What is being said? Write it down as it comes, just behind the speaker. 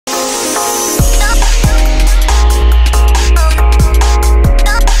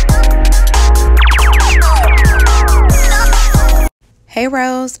Hey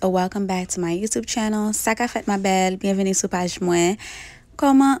Rose, welcome back to my YouTube channel. Ça qu'a fait ma belle, bienvenue sur page moi.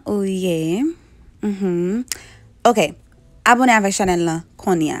 Comment ou ye? Ok, abonnez avec channel la,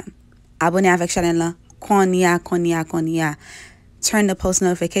 konya. Abonnez avec channel la, konya. Turn the post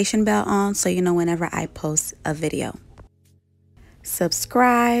notification bell on so you know whenever I post a video.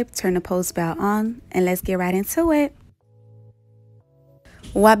 Subscribe, turn the post bell on, and let's get right into it.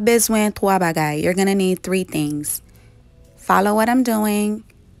 What besoin trois bagay? You're gonna need 3 things. Follow what I'm doing.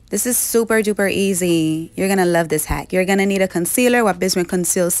 This is super duper easy. You're gonna love this hack. You're gonna need a concealer. What besoin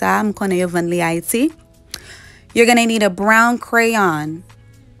conceal sa? M'kone yo vend li Haiti. You're gonna need a brown crayon,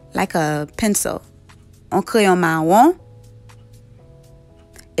 like a pencil. Un crayon marron.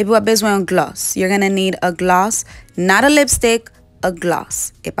 Et puis what besoin gloss? You're gonna need a gloss, not a lipstick, a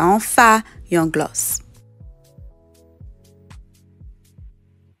gloss. Et pas un fa, yon gloss.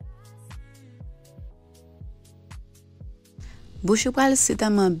 Bouchou pral si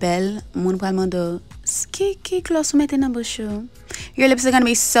tellement belle, moun pral mando, ki gloss ou mette nan bouchou? Your lips are gonna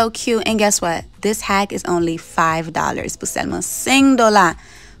be so cute, and guess what? This hack is only $5. Pou seulement $5.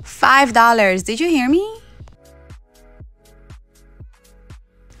 $5. Did you hear me?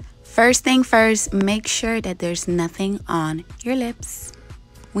 First thing first, make sure that there's nothing on your lips.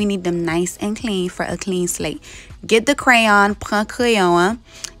 We need them nice and clean for a clean slate. Get the crayon, prends crayon,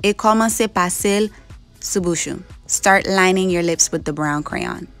 et commencez passer sous bouchou. Start lining your lips with the brown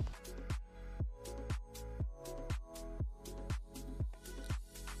crayon.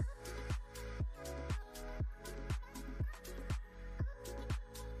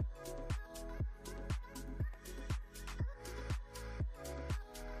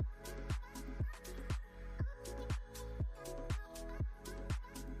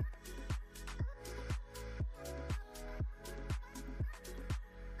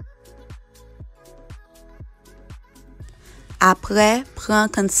 Après,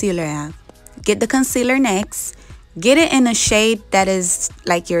 prends concealer. Get the concealer next. Get it in a shade that is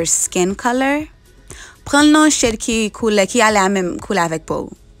like your skin color. Prends le shade qui coule, qui a la même couleur avec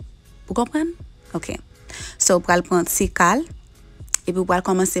peau. Vous comprenez? Ok. So, vous allez prendre Tikal. Et puis, vous allez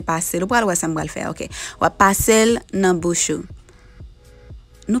commencer à passer. Vous allez voir ça, vous allez faire. Ok. Vous allez passer dans la bouche.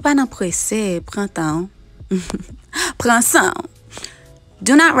 Nous pas dans pressé. Prends temps. Prends ça.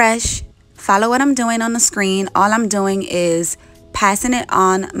 Do not rush. Follow what I'm doing on the screen. All I'm doing is passing it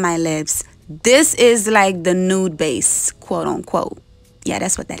on my lips. This is like the nude base, quote unquote. Yeah,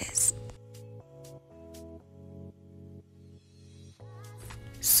 that's what that is.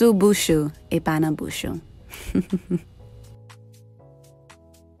 Sous bouchou et pas dans bouchou.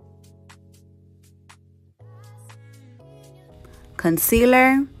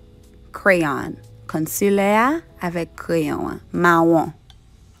 Concealer, crayon. Concealer avec crayon. Marron.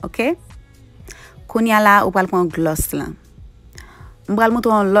 OK? Kounya la, ou pral pon gloss la. M'bral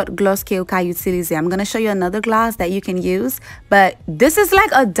moutou an lot gloss ke ou ka utilize. I'm gonna show you another gloss that you can use, but this is like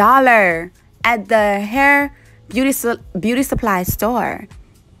 $1 at the hair beauty supply store.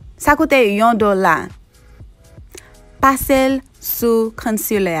 Sa koute $1. Pasel sous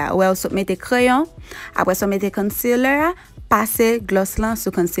concealer. Ou so mette crayon, apre so mette concealer, passe gloss lan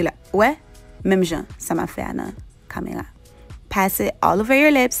sous concealer. Ouais, même jan, ça m'a fait nan caméra. Pass it all over your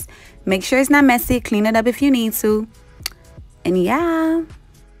lips. Make sure it's not messy. Clean it up if you need to. And yeah.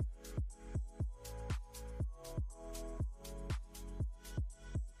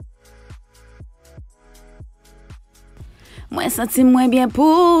 Moi senti moins bien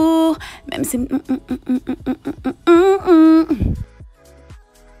pour. Même si.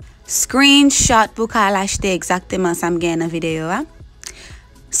 Screenshot pour qu'elle achète exactement ça me gagne vidéo. Hein?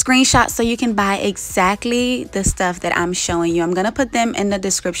 Screenshot so you can buy exactly the stuff that I'm showing you. I'm gonna put them in the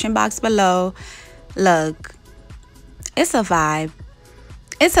description box below. Look, it's a vibe.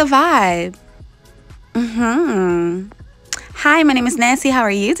 It's a vibe. Hi, my name is Nancy. How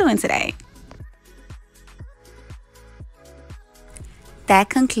are you doing today? That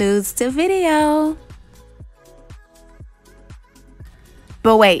concludes the video.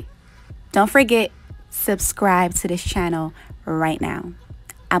 But wait, don't forget, subscribe to this channel right now.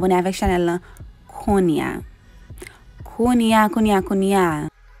 Abonnez avec channel la, konya.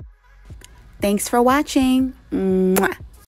 Thanks for watching. Mwah.